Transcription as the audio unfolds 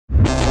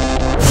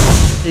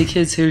Hey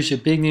kids, here's your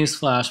big news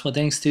flash. Well,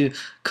 thanks to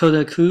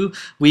Kodaku,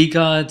 we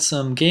got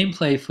some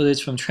gameplay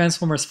footage from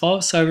Transformers Fall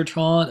of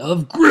Cybertron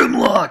of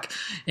Grimlock,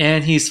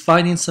 and he's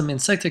fighting some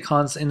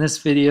Insecticons in this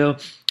video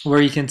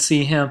where you can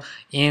see him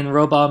in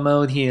robot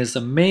mode. He is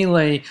a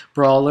melee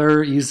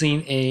brawler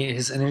using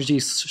his energy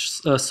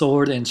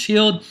sword and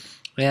shield,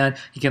 and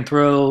he can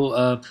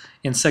throw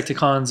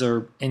Insecticons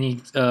or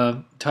any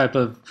type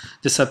of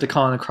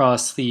Decepticon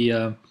across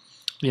the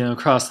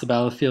across the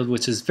battlefield,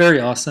 which is very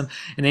awesome.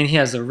 And then he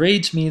has a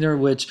rage meter,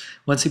 which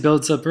once he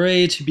builds up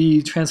rage,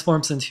 he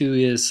transforms into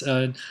his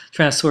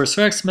Tyrannosaurus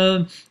Rex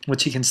mode,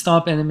 which he can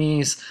stomp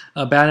enemies,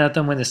 bat at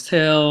them with his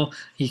tail,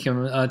 he can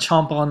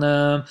chomp on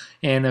them,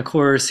 and of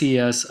course he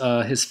has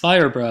his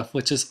fire breath,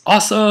 which is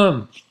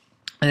awesome!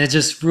 And it's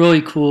just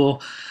really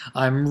cool.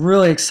 I'm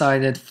really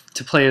excited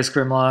to play as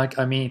Grimlock.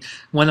 I mean,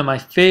 one of my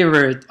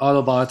favorite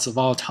Autobots of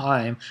all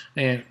time,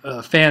 and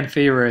a fan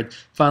favorite,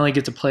 finally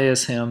get to play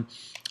as him.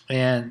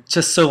 And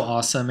just so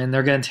awesome. And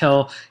they're going to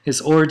tell his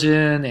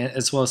origin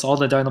as well as all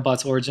the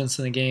Dinobots' origins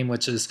in the game,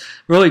 which is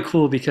really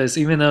cool because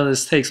even though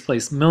this takes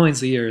place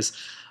millions of years,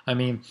 I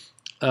mean,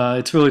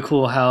 it's really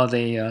cool how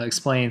they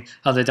explain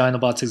how the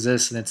Dinobots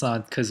exist, and it's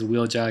not because of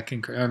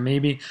Wheeljack, or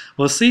maybe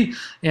we'll see.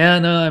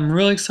 And I'm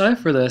really excited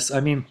for this. I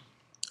mean,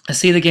 I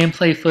see the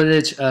gameplay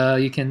footage.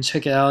 You can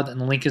check it out, and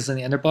the link is in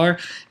the ender bar.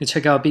 You can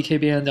check out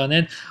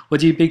BKBN.net.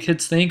 What do you big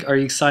kids think? Are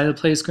you excited to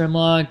play as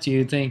Grimlock? Do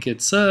you think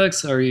it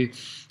sucks? Are you...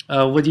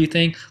 what do you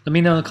think? Let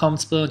me know in the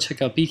comments below.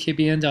 Check out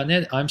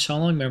BKBN.net. I'm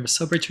Sean Long. Remember,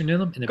 celebrate your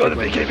noodle in a Go big to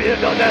way.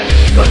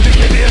 BKBN.net. Go to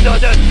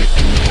BKBN.net.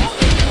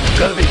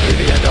 Go to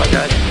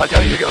BKBN.net. I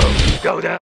tell you to go. Go down.